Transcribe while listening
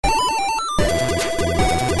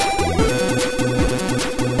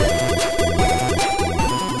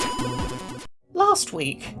Last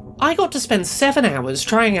week, I got to spend 7 hours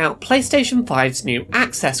trying out PlayStation 5's new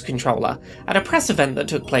Access Controller at a press event that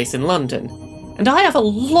took place in London, and I have a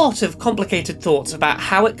lot of complicated thoughts about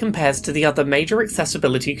how it compares to the other major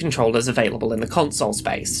accessibility controllers available in the console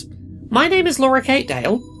space. My name is Laura Kate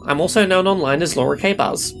Dale. I'm also known online as Laura K.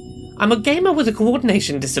 Buzz. I'm a gamer with a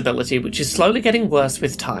coordination disability which is slowly getting worse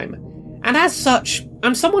with time, and as such,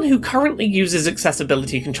 I'm someone who currently uses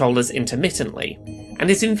accessibility controllers intermittently, and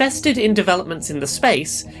is invested in developments in the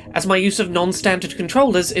space, as my use of non-standard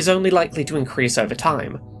controllers is only likely to increase over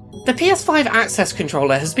time. The PS5 Access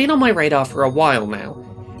Controller has been on my radar for a while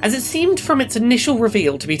now, as it seemed from its initial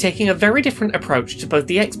reveal to be taking a very different approach to both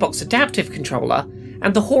the Xbox Adaptive Controller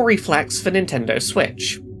and the Hori Flex for Nintendo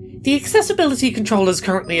Switch. The accessibility controllers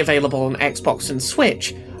currently available on Xbox and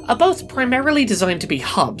Switch are both primarily designed to be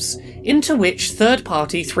hubs, into which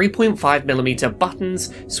third-party 3.5mm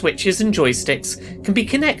buttons, switches and joysticks can be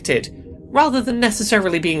connected, rather than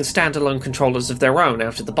necessarily being standalone controllers of their own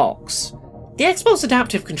out of the box. The Xbox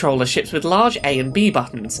Adaptive Controller ships with large A and B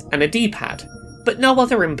buttons and a D-pad, but no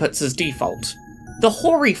other inputs as default. The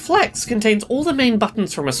Hori Flex contains all the main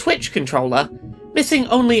buttons from a Switch controller, missing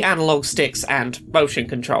only analog sticks and motion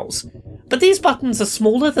controls, but these buttons are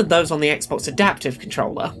smaller than those on the Xbox Adaptive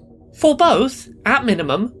Controller. For both, at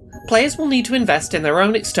minimum, players will need to invest in their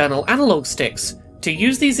own external analog sticks to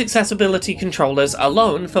use these accessibility controllers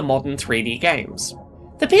alone for modern 3D games.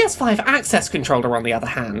 The PS5 Access Controller, on the other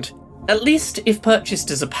hand, at least if purchased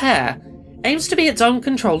as a pair, aims to be its own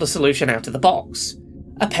controller solution out of the box.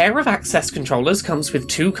 A pair of Access controllers comes with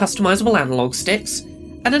 2 customizable analog sticks,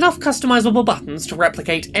 and enough customizable buttons to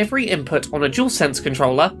replicate every input on a DualSense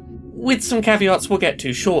controller, with some caveats we'll get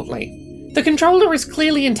to shortly. The controller is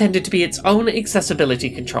clearly intended to be its own accessibility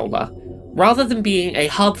controller, rather than being a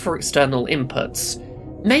hub for external inputs,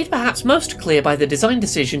 made perhaps most clear by the design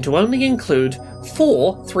decision to only include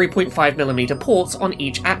 4 3.5mm ports on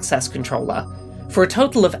each Access controller, for a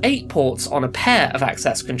total of 8 ports on a pair of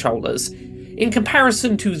Access controllers, in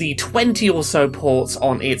comparison to the 20 or so ports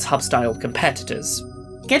on its hub-style competitors.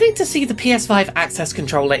 Getting to see the PS5 Access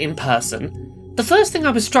Controller in person, the first thing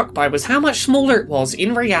I was struck by was how much smaller it was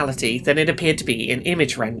in reality than it appeared to be in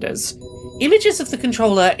image renders. Images of the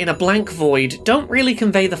controller in a blank void don't really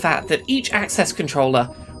convey the fact that each Access controller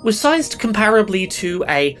was sized comparably to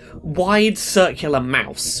a wide circular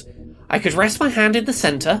mouse. I could rest my hand in the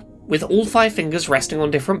centre, with all 5 fingers resting on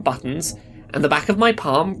different buttons, and the back of my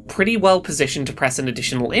palm pretty well positioned to press an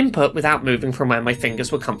additional input without moving from where my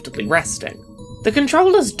fingers were comfortably resting. The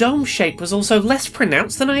controller's dome shape was also less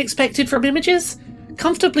pronounced than I expected from images,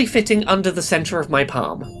 comfortably fitting under the centre of my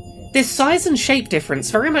palm. This size and shape difference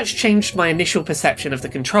very much changed my initial perception of the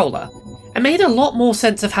controller, and made a lot more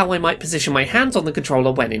sense of how I might position my hands on the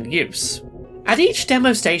controller when in use. At each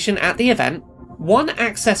demo station at the event, one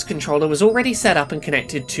Access controller was already set up and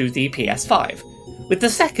connected to the PS5, with the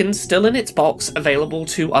second still in its box available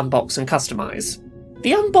to unbox and customise.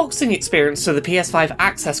 The unboxing experience to the PS5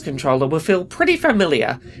 Access Controller will feel pretty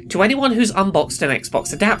familiar to anyone who's unboxed an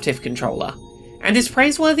Xbox Adaptive Controller, and is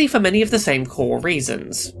praiseworthy for many of the same core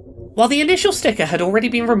reasons. While the initial sticker had already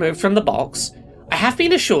been removed from the box, I have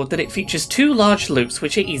been assured that it features 2 large loops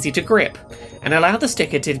which are easy to grip, and allow the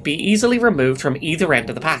sticker to be easily removed from either end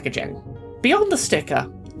of the packaging. Beyond the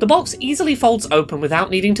sticker, the box easily folds open without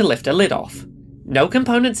needing to lift a lid off. No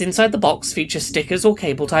components inside the box feature stickers or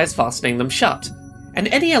cable ties fastening them shut, and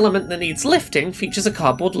any element that needs lifting features a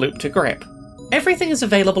cardboard loop to grip. Everything is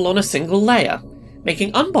available on a single layer,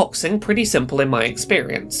 making unboxing pretty simple in my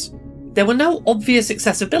experience. There were no obvious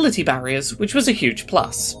accessibility barriers, which was a huge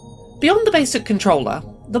plus. Beyond the basic controller,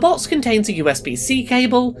 the box contains a USB-C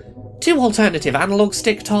cable, 2 alternative analog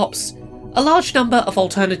stick tops, a large number of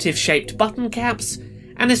alternative shaped button caps,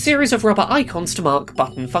 and a series of rubber icons to mark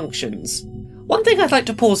button functions. One thing I'd like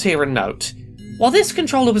to pause here and note: while this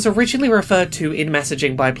controller was originally referred to in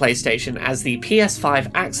messaging by PlayStation as the PS5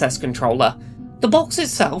 Access Controller, the box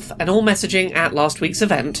itself, and all messaging at last week's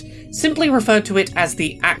event, simply referred to it as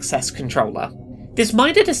the Access Controller. This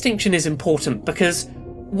minor distinction is important because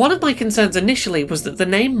one of my concerns initially was that the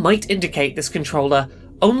name might indicate this controller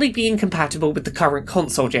only being compatible with the current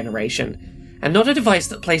console generation, and not a device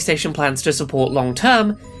that PlayStation plans to support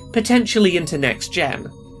long-term, potentially into next-gen.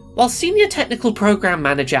 While Senior Technical Program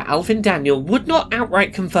Manager Alvin Daniel would not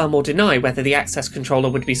outright confirm or deny whether the Access Controller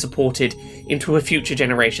would be supported into a future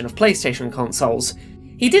generation of PlayStation consoles,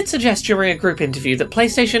 he did suggest during a group interview that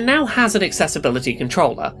PlayStation now has an accessibility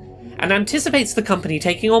controller, and anticipates the company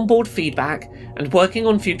taking on board feedback and working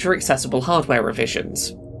on future accessible hardware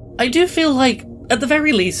revisions. I do feel like, at the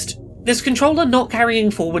very least, this controller not carrying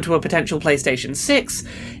forward to a potential PlayStation 6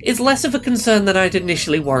 is less of a concern than I'd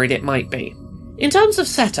initially worried it might be. In terms of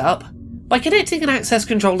setup, by connecting an Access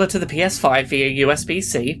Controller to the PS5 via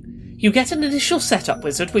USB-C, you get an initial setup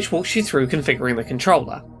wizard which walks you through configuring the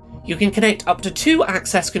controller. You can connect up to 2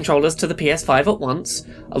 Access Controllers to the PS5 at once,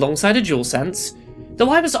 alongside a DualSense, though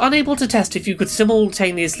I was unable to test if you could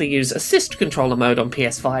simultaneously use Assist Controller mode on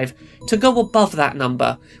PS5 to go above that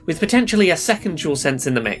number, with potentially a second DualSense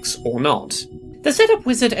in the mix, or not. The setup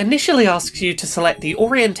wizard initially asks you to select the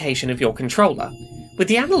orientation of your controller, with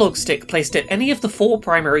the analog stick placed at any of the 4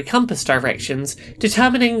 primary compass directions,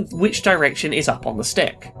 determining which direction is up on the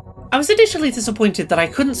stick. I was initially disappointed that I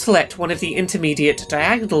couldn't select one of the intermediate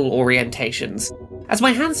diagonal orientations, as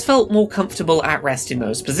my hands felt more comfortable at rest in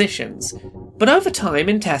those positions, but over time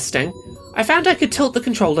in testing, I found I could tilt the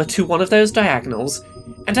controller to one of those diagonals,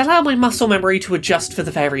 and allow my muscle memory to adjust for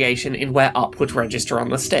the variation in where up would register on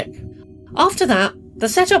the stick. After that, the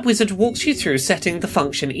setup wizard walks you through setting the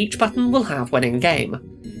function each button will have when in-game.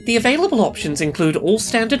 The available options include all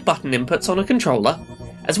standard button inputs on a controller,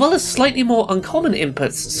 as well as slightly more uncommon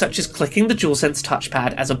inputs such as clicking the DualSense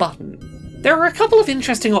touchpad as a button. There are a couple of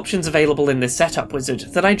interesting options available in this setup wizard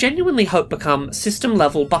that I genuinely hope become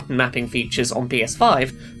system-level button mapping features on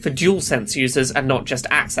PS5 for DualSense users and not just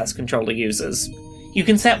Access Controller users. You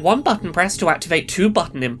can set one button press to activate 2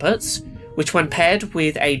 button inputs, which when paired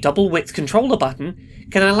with a double-width controller button,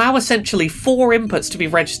 can allow essentially 4 inputs to be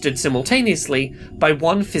registered simultaneously by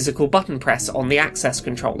one physical button press on the Access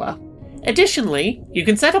Controller. Additionally, you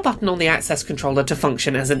can set a button on the Access Controller to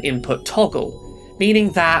function as an input toggle,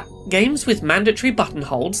 meaning that games with mandatory button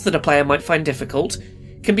holds that a player might find difficult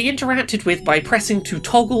can be interacted with by pressing to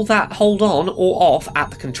toggle that hold on or off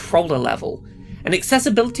at the controller level, an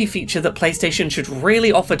accessibility feature that PlayStation should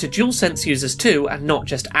really offer to DualSense users too, and not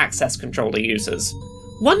just Access Controller users.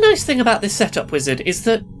 One nice thing about this setup wizard is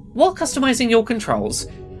that, while customizing your controls,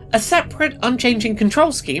 a separate, unchanging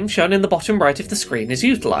control scheme shown in the bottom right of the screen is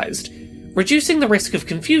utilised, reducing the risk of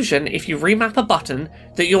confusion if you remap a button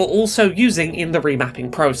that you're also using in the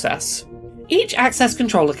remapping process. Each Access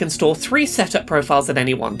Controller can store 3 setup profiles at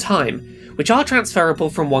any one time, which are transferable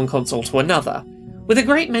from one console to another, with a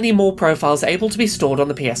great many more profiles able to be stored on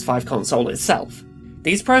the PS5 console itself.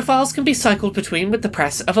 These profiles can be cycled between with the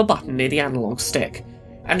press of a button near the analog stick,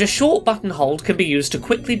 and a short button hold can be used to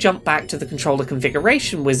quickly jump back to the controller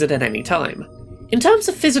configuration wizard at any time. In terms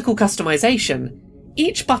of physical customization,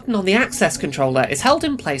 each button on the Access Controller is held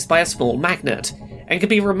in place by a small magnet, and can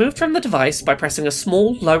be removed from the device by pressing a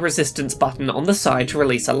small, low-resistance button on the side to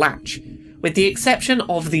release a latch, with the exception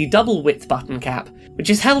of the double-width button cap, which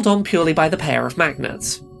is held on purely by the pair of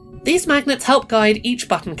magnets. These magnets help guide each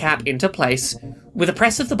button cap into place, with a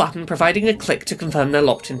press of the button providing a click to confirm they're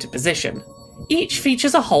locked into position. Each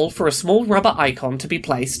features a hole for a small rubber icon to be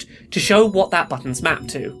placed to show what that button's mapped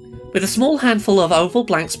to, with a small handful of oval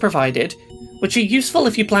blanks provided, which are useful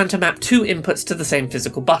if you plan to map 2 inputs to the same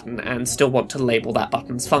physical button and still want to label that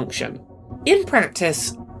button's function. In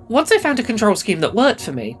practice, once I found a control scheme that worked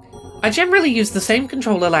for me, I generally used the same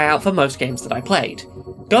controller layout for most games that I played,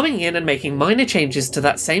 going in and making minor changes to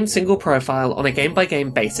that same single profile on a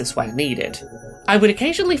game-by-game basis where needed. I would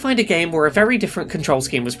occasionally find a game where a very different control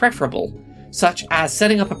scheme was preferable, such as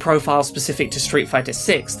setting up a profile specific to Street Fighter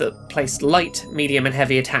VI that placed light, medium and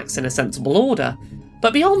heavy attacks in a sensible order,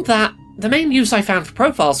 but beyond that, the main use I found for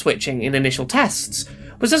profile switching in initial tests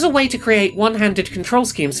was as a way to create one-handed control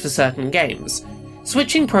schemes for certain games,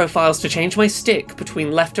 switching profiles to change my stick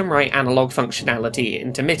between left and right analog functionality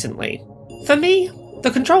intermittently. For me,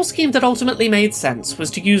 the control scheme that ultimately made sense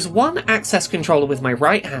was to use one Access Controller with my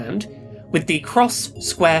right hand, with the cross,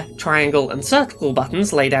 square, triangle and circle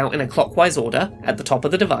buttons laid out in a clockwise order at the top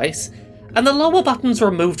of the device, and the lower buttons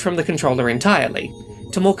removed from the controller entirely,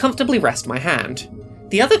 to more comfortably rest my hand.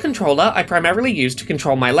 The other controller I primarily used to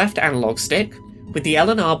control my left analog stick, with the L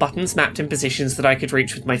and R buttons mapped in positions that I could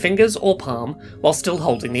reach with my fingers or palm while still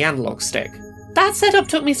holding the analog stick. That setup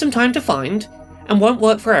took me some time to find, and won't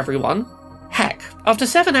work for everyone. Heck, after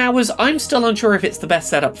 7 hours I'm still unsure if it's the best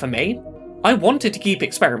setup for me. I wanted to keep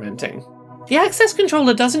experimenting. The Access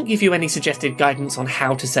Controller doesn't give you any suggested guidance on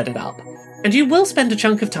how to set it up, and you will spend a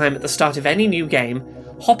chunk of time at the start of any new game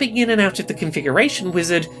hopping in and out of the configuration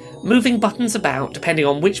wizard, moving buttons about depending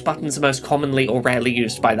on which buttons are most commonly or rarely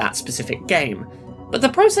used by that specific game. But the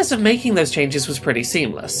process of making those changes was pretty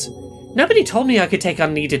seamless. Nobody told me I could take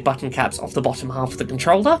unneeded button caps off the bottom half of the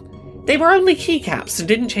controller. They were only keycaps and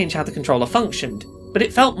didn't change how the controller functioned, but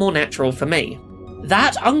it felt more natural for me.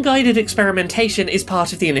 That unguided experimentation is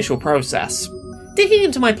part of the initial process. Digging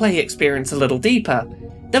into my play experience a little deeper,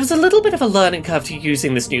 There was a little bit of a learning curve to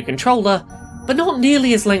using this new controller, but not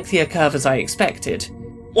nearly as lengthy a curve as I expected.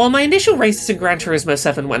 While my initial races in Gran Turismo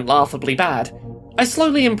 7 went laughably bad, I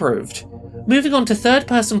slowly improved, moving on to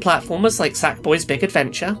third-person platformers like Sackboy's Big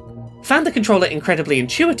Adventure, found the controller incredibly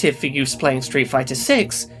intuitive for use playing Street Fighter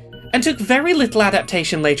 6, and took very little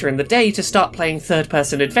adaptation later in the day to start playing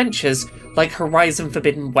third-person adventures like Horizon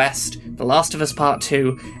Forbidden West, The Last of Us Part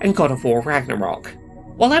 2, and God of War Ragnarok.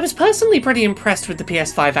 While I was personally pretty impressed with the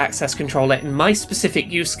PS5 Access Controller in my specific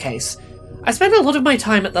use case, I spent a lot of my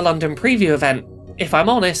time at the London preview event, if I'm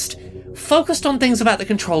honest, focused on things about the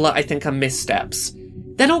controller I think are missteps.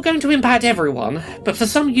 They're not going to impact everyone, but for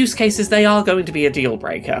some use cases they are going to be a deal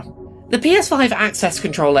breaker. The PS5 Access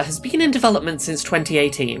Controller has been in development since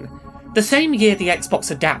 2018, the same year the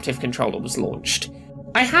Xbox Adaptive Controller was launched.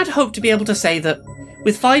 I had hoped to be able to say that,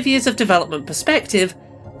 with 5 years of development perspective,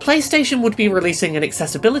 PlayStation would be releasing an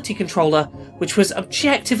accessibility controller which was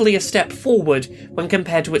objectively a step forward when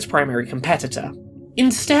compared to its primary competitor.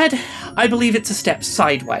 Instead, I believe it's a step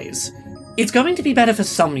sideways. It's going to be better for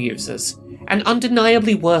some users, and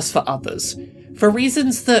undeniably worse for others, for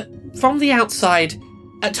reasons that, from the outside,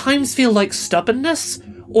 at times feel like stubbornness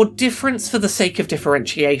or difference for the sake of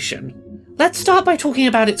differentiation. Let's start by talking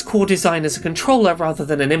about its core design as a controller rather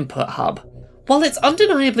than an input hub. While it's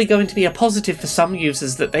undeniably going to be a positive for some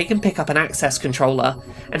users that they can pick up an Access controller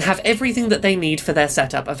and have everything that they need for their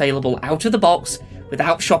setup available out of the box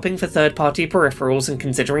without shopping for third-party peripherals and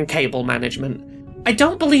considering cable management, I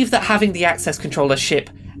don't believe that having the Access controller ship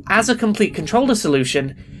as a complete controller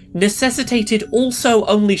solution necessitated also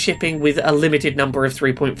only shipping with a limited number of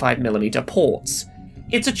 3.5mm ports.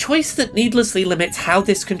 It's a choice that needlessly limits how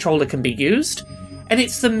this controller can be used, and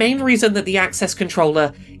it's the main reason that the Access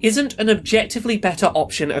controller isn't an objectively better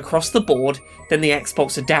option across the board than the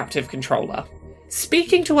Xbox Adaptive Controller.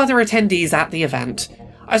 Speaking to other attendees at the event,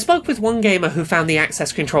 I spoke with one gamer who found the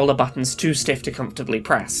Access controller buttons too stiff to comfortably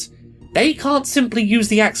press. They can't simply use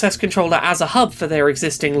the Access controller as a hub for their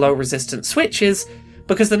existing low-resistance switches,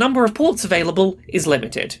 because the number of ports available is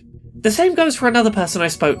limited. The same goes for another person I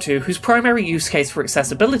spoke to whose primary use case for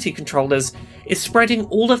accessibility controllers is spreading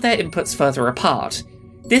all of their inputs further apart.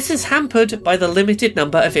 This is hampered by the limited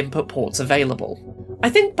number of input ports available. I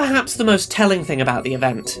think perhaps the most telling thing about the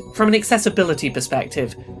event, from an accessibility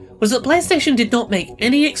perspective, was that PlayStation did not make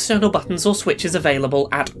any external buttons or switches available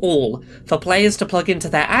at all for players to plug into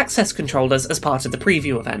their Access controllers as part of the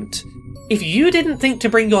preview event. If you didn't think to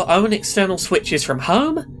bring your own external switches from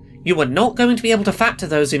home, you were not going to be able to factor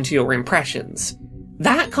those into your impressions.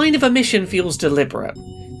 That kind of omission feels deliberate.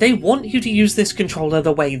 They want you to use this controller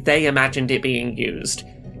the way they imagined it being used,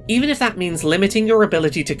 even if that means limiting your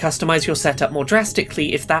ability to customize your setup more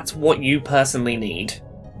drastically if that's what you personally need.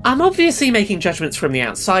 I'm obviously making judgments from the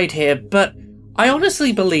outside here, but I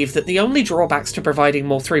honestly believe that the only drawbacks to providing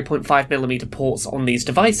more 3.5mm ports on these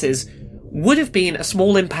devices would have been a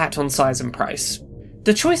small impact on size and price.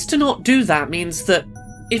 The choice to not do that means that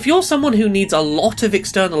if you're someone who needs a lot of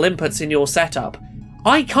external inputs in your setup,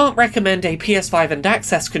 I can't recommend a PS5 and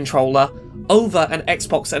Access controller over an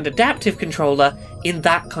Xbox and Adaptive controller in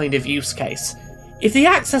that kind of use case. If the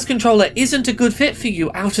Access controller isn't a good fit for you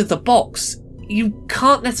out of the box, you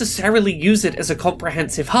can't necessarily use it as a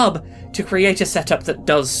comprehensive hub to create a setup that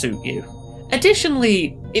does suit you.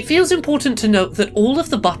 Additionally, it feels important to note that all of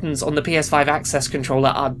the buttons on the PS5 Access controller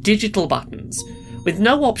are digital buttons, with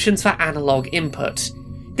no options for analog input.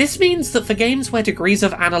 This means that for games where degrees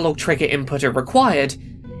of analog trigger input are required,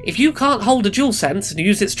 if you can't hold a DualSense and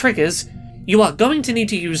use its triggers, you are going to need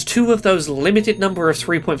to use 2 of those limited number of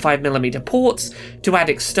 3.5mm ports to add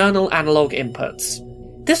external analog inputs.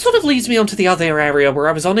 This sort of leads me onto the other area where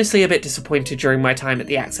I was honestly a bit disappointed during my time at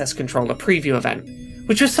the Access controller preview event,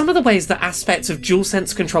 which was some of the ways that aspects of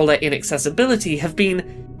DualSense controller inaccessibility have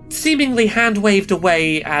been seemingly hand-waved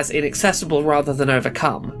away as inaccessible rather than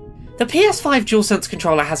overcome. The PS5 DualSense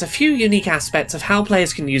controller has a few unique aspects of how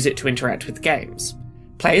players can use it to interact with games.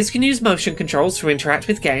 Players can use motion controls to interact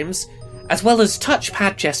with games, as well as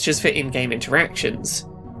touchpad gestures for in-game interactions.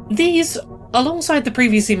 These, alongside the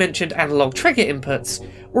previously mentioned analog trigger inputs,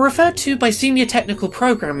 were referred to by Senior Technical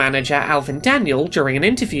Program Manager Alvin Daniel during an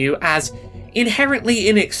interview as inherently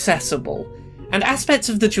inaccessible, and aspects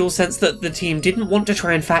of the DualSense that the team didn't want to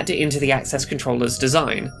try and factor into the Access controller's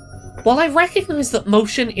design. While I recognise that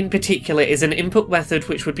motion in particular is an input method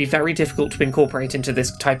which would be very difficult to incorporate into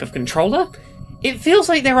this type of controller, it feels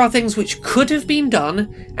like there are things which could have been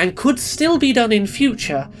done, and could still be done in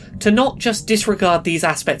future, to not just disregard these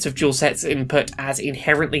aspects of DualSense input as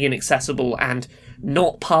inherently inaccessible and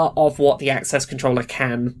not part of what the Access controller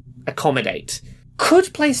can accommodate. Could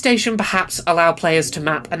PlayStation perhaps allow players to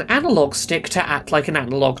map an analog stick to act like an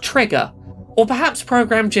analog trigger? Or perhaps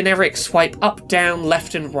program generic swipe up, down,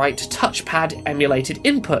 left and right touchpad emulated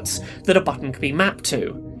inputs that a button can be mapped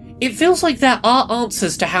to? It feels like there are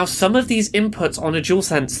answers to how some of these inputs on a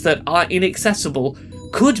DualSense that are inaccessible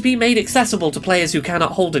could be made accessible to players who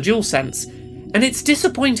cannot hold a DualSense, and it's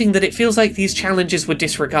disappointing that it feels like these challenges were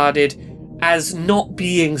disregarded as not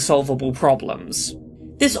being solvable problems.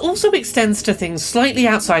 This also extends to things slightly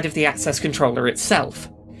outside of the Access Controller itself.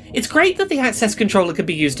 It's great that the Access Controller can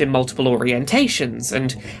be used in multiple orientations,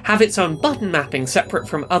 and have its own button mapping separate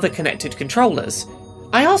from other connected controllers.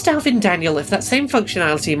 I asked Alvin Daniel if that same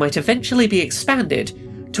functionality might eventually be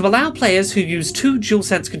expanded to allow players who use two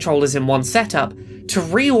DualSense controllers in one setup to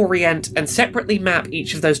reorient and separately map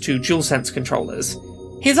each of those two DualSense controllers.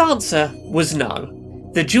 His answer was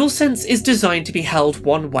no. The DualSense is designed to be held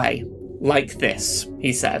one way, like this,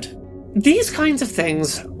 he said. These kinds of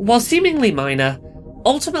things, while seemingly minor,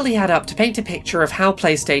 ultimately add up to paint a picture of how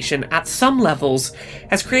PlayStation, at some levels,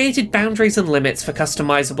 has created boundaries and limits for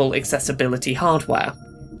customizable accessibility hardware.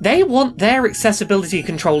 They want their accessibility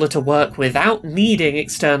controller to work without needing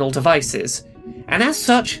external devices, and as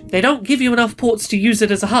such, they don't give you enough ports to use it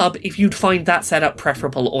as a hub if you'd find that setup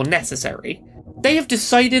preferable or necessary. They have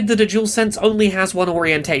decided that a DualSense only has one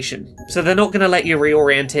orientation, so they're not going to let you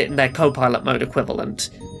reorient it in their Copilot mode equivalent.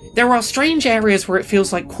 There are strange areas where it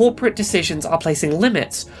feels like corporate decisions are placing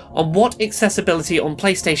limits on what accessibility on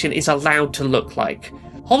PlayStation is allowed to look like,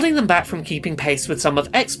 holding them back from keeping pace with some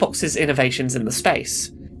of Xbox's innovations in the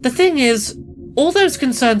space. The thing is, all those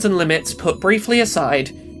concerns and limits put briefly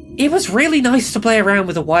aside, it was really nice to play around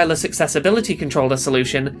with a wireless accessibility controller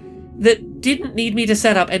solution that didn't need me to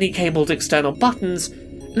set up any cabled external buttons,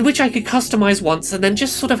 and which I could customize once and then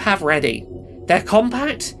just sort of have ready. They're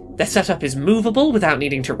compact, their setup is movable without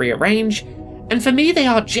needing to rearrange, and for me they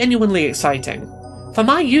are genuinely exciting. For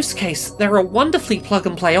my use case, they're a wonderfully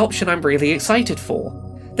plug-and-play option I'm really excited for.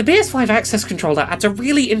 The PS5 Access Controller adds a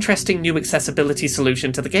really interesting new accessibility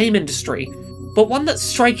solution to the game industry, but one that's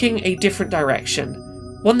striking a different direction.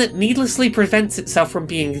 One that needlessly prevents itself from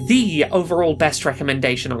being the overall best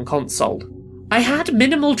recommendation on console. I had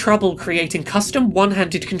minimal trouble creating custom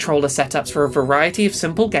one-handed controller setups for a variety of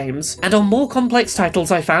simple games, and on more complex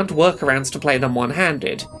titles I found workarounds to play them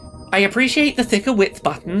one-handed. I appreciate the thicker width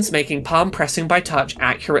buttons, making palm pressing by touch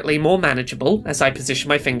accurately more manageable as I position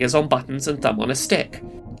my fingers on buttons and thumb on a stick.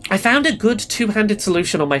 I found a good two-handed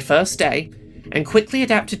solution on my first day, and quickly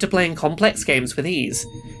adapted to playing complex games with ease,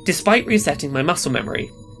 despite resetting my muscle memory.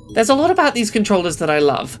 There's a lot about these controllers that I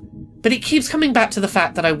love, but it keeps coming back to the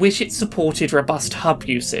fact that I wish it supported robust hub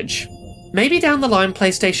usage. Maybe down the line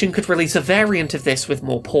PlayStation could release a variant of this with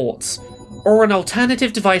more ports, or an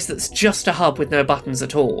alternative device that's just a hub with no buttons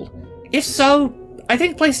at all. If so, I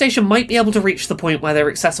think PlayStation might be able to reach the point where their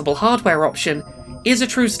accessible hardware option is a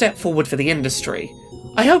true step forward for the industry.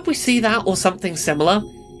 I hope we see that or something similar,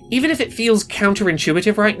 even if it feels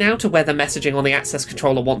counterintuitive right now to where the messaging on the Access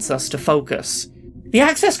Controller wants us to focus. The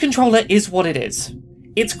Access Controller is what it is.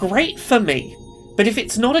 It's great for me, but if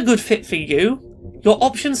it's not a good fit for you, your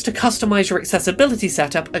options to customize your accessibility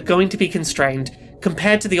setup are going to be constrained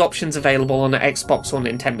compared to the options available on an Xbox or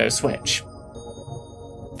Nintendo Switch.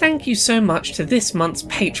 Thank you so much to this month's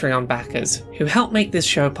Patreon backers who help make this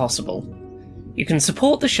show possible. You can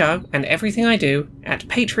support the show and everything I do at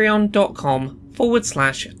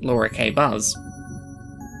patreon.com/LauraKBuzz.